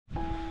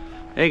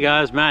Hey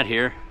guys, Matt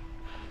here.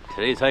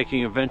 Today's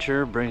hiking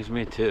adventure brings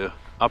me to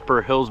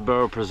Upper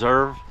Hillsborough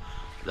Preserve,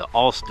 the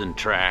Alston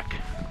Tract.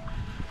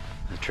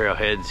 The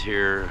trailhead's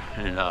here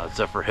in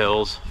Zephyr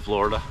Hills,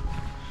 Florida.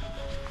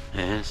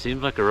 And it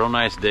seems like a real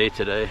nice day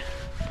today.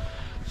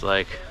 It's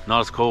like not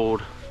as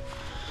cold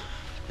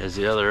as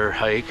the other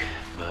hike,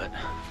 but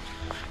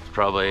it's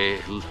probably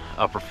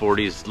upper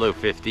 40s, low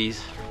 50s.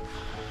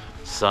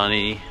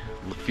 Sunny,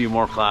 a few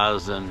more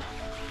clouds than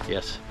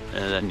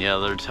the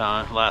other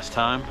time, last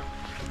time.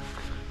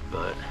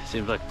 But it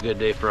seems like a good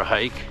day for a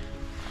hike.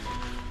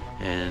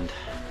 And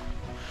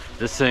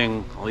this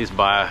thing, at least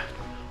by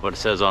what it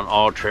says on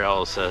all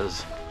trails,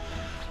 says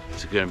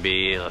it's going to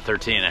be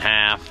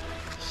 13.5.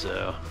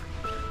 So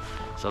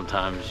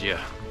sometimes you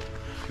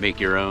make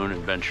your own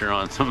adventure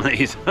on some of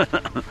these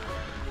because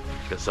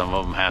some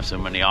of them have so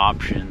many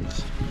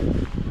options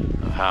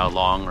of how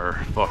long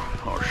or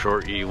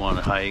short you want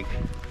to hike.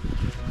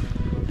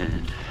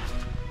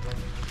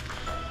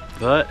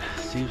 But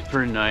it seems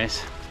pretty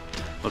nice.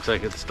 Looks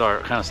like it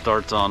kind of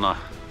starts on like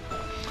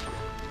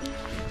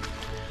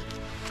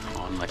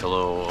a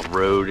little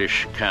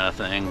roadish kind of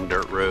thing,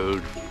 dirt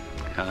road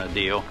kind of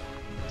deal.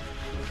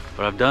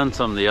 But I've done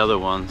some of the other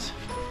ones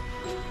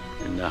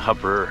in the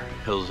Upper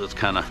Hills. It's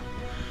kind of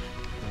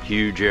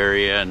huge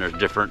area and there's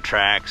different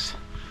tracks.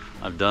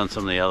 I've done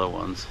some of the other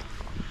ones.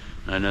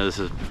 I know this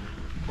is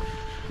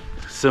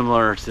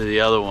similar to the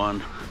other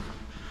one,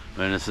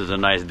 and this is a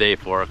nice day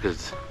for it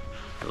because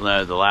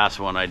the last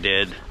one I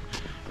did,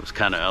 it was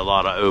kind of a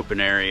lot of open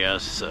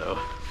areas, so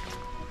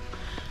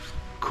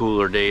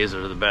cooler days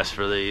are the best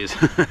for these.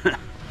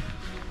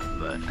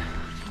 But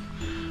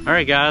all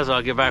right guys,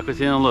 I'll get back with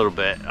you in a little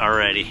bit.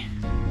 Alrighty.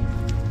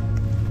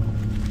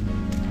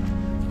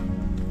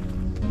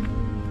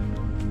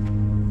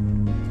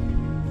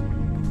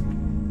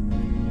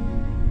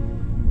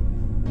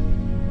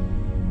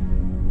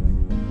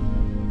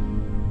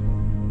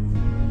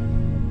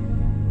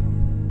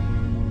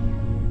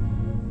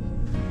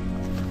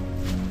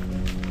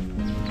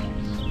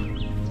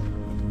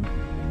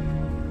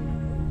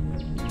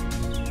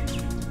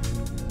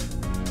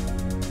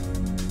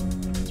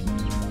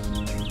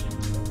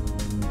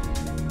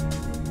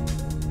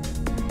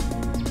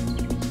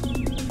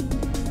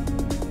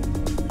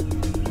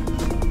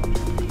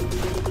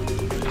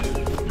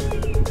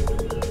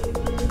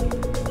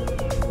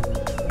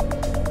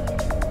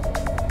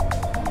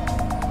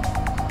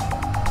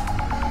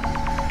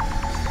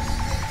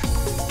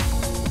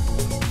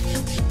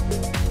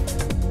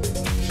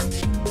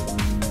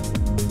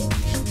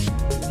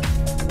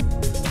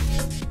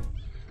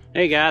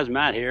 Hey guys,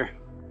 Matt here.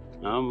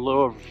 I'm a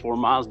little over 4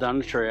 miles down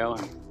the trail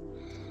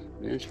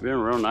and it's been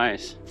real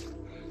nice.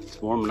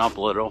 It's warming up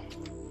a little,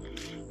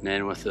 and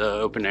then with the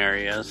open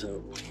areas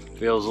it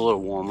feels a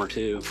little warmer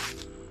too.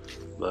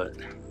 But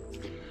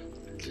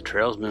the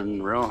trail's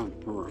been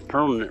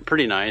permanent,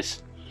 pretty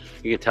nice.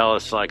 You can tell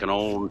it's like an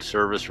old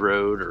service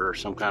road or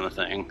some kind of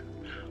thing.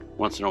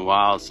 Once in a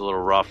while it's a little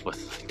rough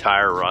with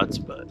tire ruts,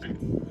 but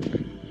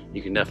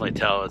you can definitely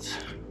tell it's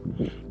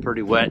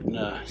pretty wet in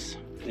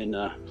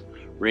the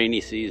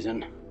rainy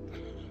season,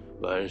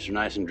 but it's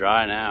nice and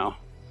dry now.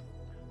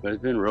 But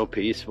it's been real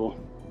peaceful.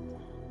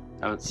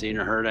 Haven't seen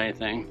or heard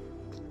anything,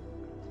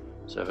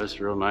 so it's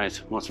real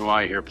nice. Once in a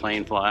while you hear a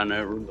plane flying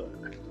over,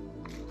 but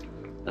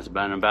that's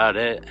about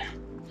it.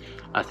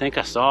 I think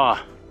I saw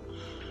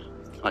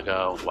like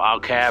a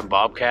wildcat,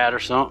 bobcat or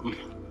something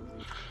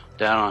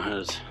down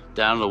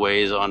the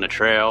ways on the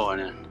trail,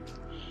 and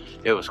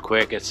it was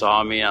quick. It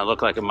saw me. I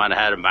looked like it might have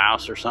had a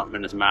mouse or something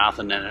in its mouth,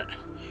 and then it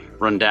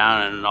run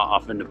down and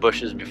off into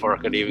bushes before I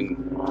could even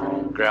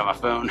grab my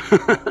phone.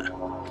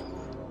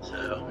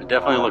 So it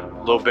definitely looked a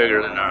little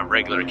bigger than a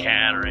regular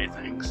cat or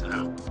anything.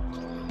 So,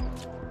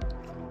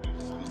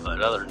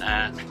 but other than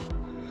that,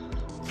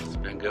 it's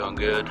been going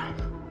good.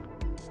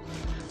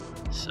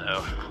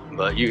 So,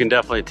 but you can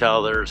definitely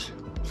tell there's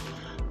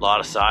a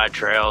lot of side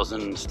trails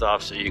and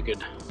stuff, so you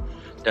could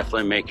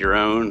definitely make your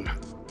own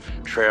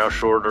trail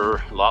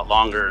shorter, a lot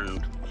longer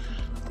than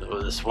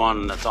this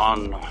one that's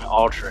on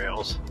all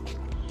trails.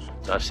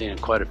 So I've seen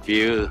quite a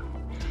few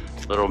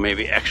little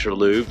maybe extra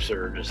loops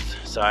or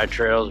just side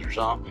trails or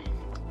something.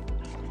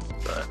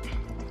 But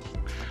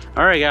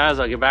all right guys,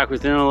 I'll get back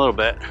with you in a little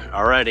bit.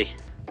 Alrighty.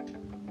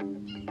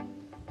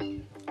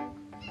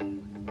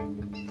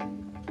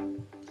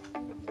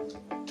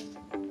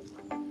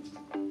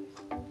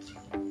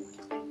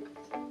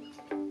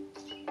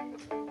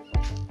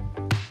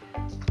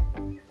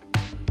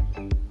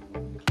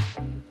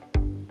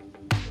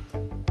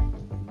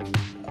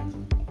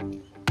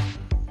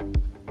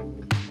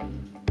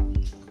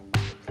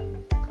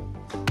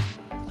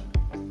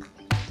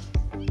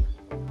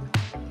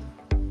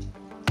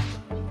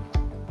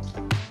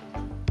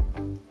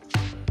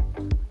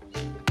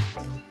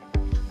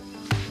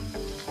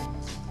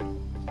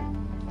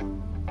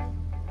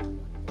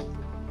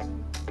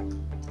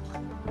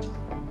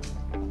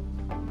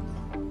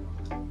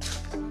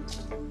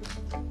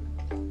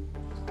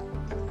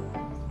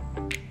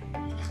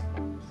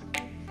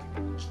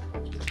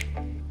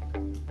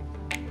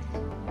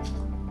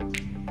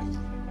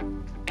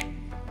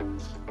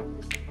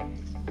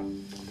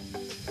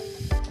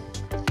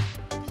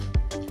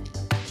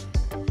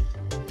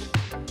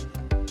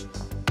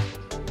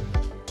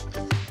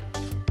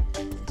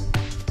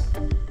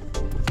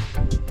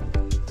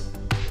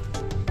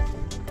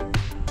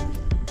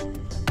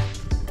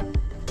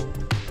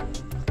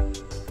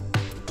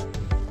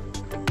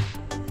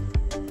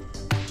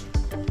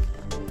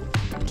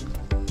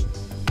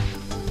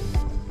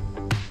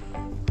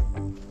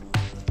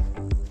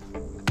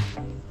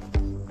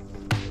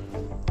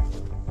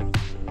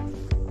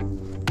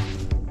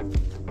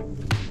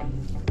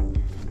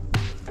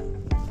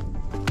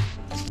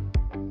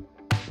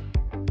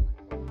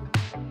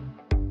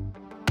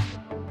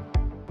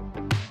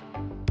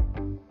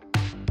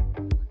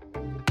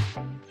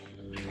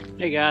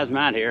 Hey guys,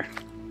 Matt here.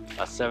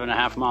 About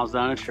 7.5 miles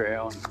down the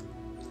trail.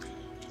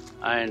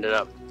 I ended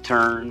up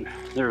turning.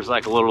 There's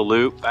like a little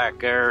loop back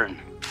there, and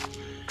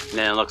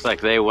then it looks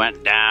like they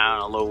went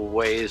down a little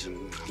ways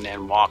and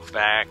then walked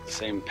back the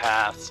same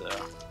path. So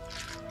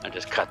I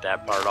just cut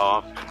that part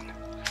off, and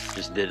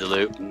just did the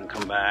loop and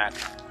come back.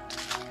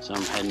 So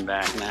I'm heading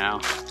back now.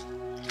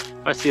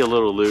 If I see a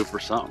little loop or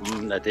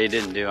something that they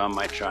didn't do, I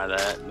might try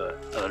that. But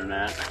other than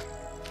that,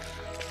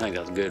 I think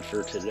that's good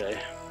for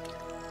today.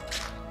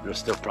 It'll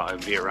still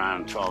probably be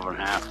around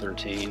 12.5,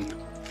 13,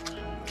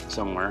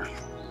 somewhere.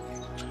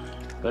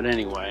 But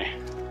anyway,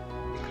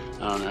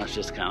 I don't know, it's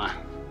just kind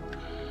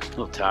of a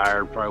little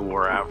tired, probably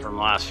wore out from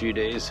the last few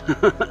days.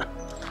 But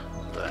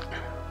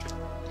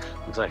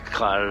looks like it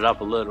clouded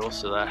up a little,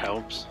 so that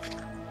helps.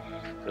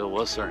 It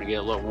was starting to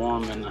get a little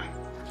warm in the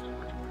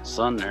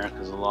sun there,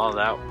 because a lot of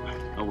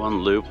that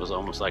one loop was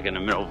almost like in the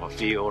middle of a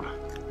field.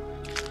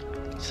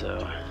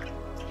 So,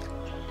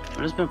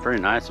 but it's been pretty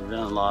nice. I've been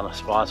in a lot of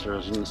spots where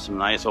there's some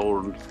nice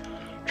old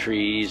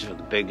trees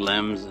with big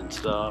limbs and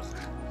stuff.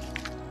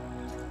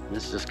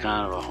 This is just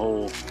kind of a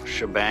whole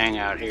shebang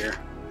out here,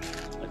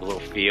 like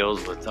little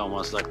fields with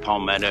almost like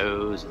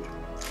palmettos, and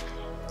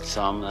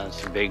some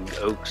that's big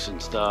oaks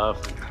and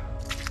stuff.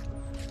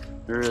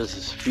 And there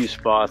is a few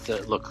spots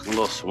that look a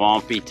little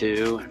swampy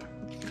too.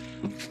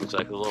 Looks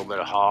like a little bit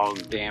of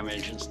hog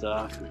damage and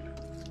stuff.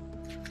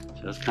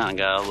 So it's kind of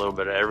got a little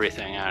bit of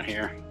everything out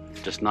here.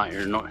 Just not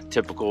your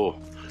typical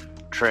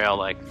trail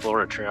like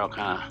Florida Trail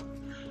kind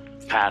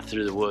of path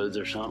through the woods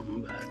or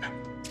something, but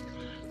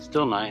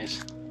still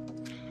nice.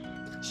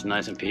 It's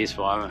nice and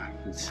peaceful.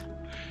 It's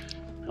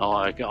all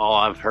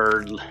I've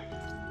heard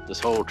this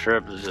whole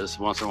trip is just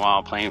once in a while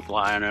a plane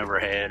flying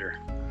overhead or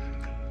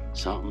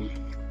something.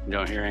 You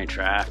don't hear any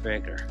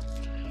traffic or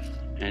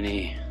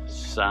any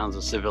sounds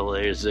of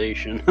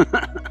civilization.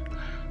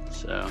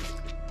 So,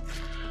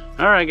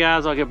 all right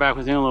guys, I'll get back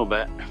with you in a little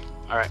bit.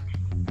 All right.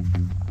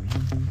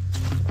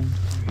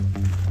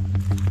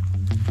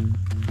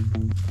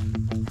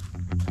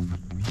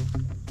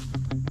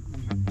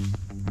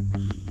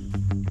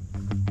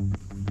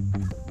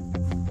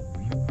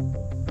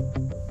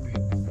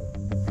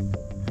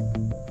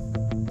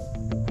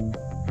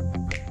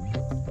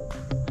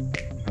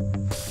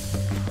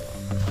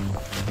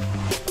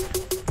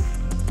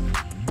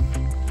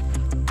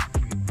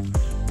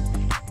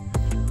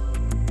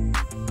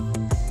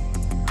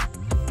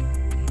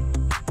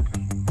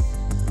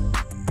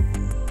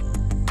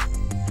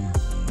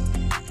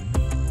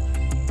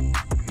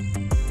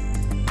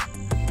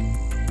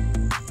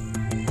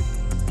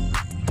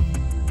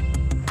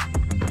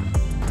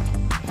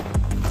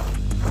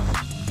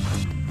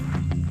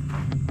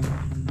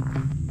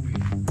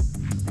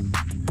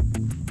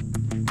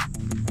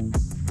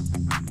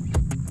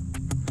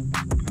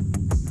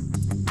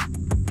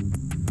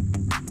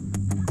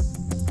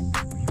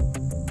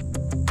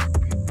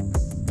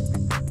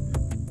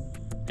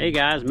 Hey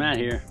guys, Matt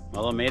here.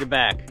 Well, I made it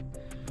back.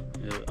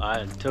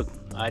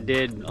 I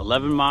did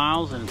 11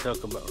 miles and it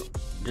took about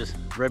just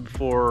right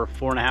before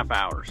 4.5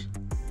 hours.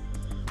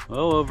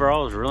 Well,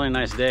 overall it was a really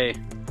nice day.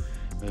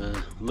 It was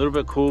a little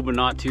bit cool, but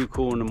not too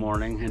cool in the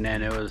morning, and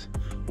then it was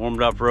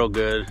warmed up real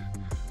good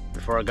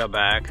before I got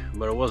back,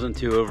 but it wasn't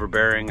too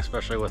overbearing,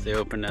 especially with the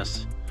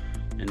openness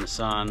in the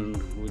sun.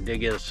 We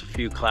did get a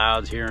few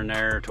clouds here and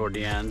there toward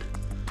the end,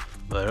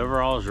 but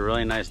overall it was a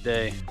really nice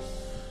day.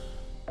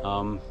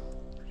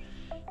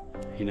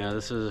 You know,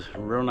 this is a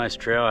real nice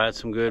trail. I had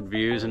some good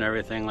views and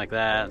everything like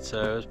that,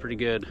 so it was pretty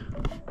good.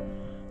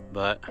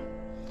 But,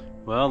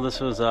 well, this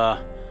was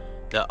the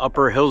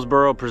Upper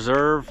Hillsborough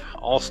Preserve,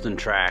 Alston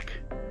Tract,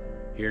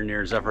 here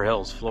near Zephyr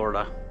Hills,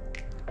 Florida.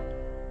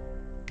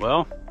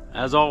 Well,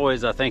 as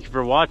always, I thank you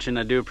for watching.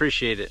 I do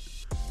appreciate it.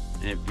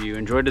 And if you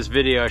enjoyed this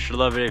video, I sure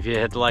love it if you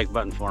hit the like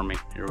button for me.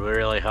 It would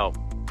really help.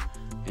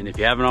 And if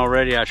you haven't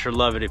already, I sure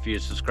love it if you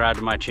subscribe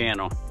to my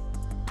channel.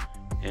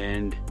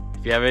 And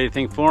if you have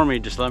anything for me,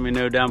 just let me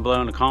know down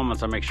below in the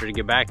comments. I'll make sure to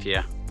get back to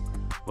you.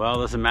 Well,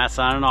 this is Matt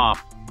signing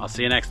off. I'll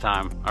see you next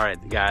time. All right,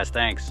 guys,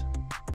 thanks.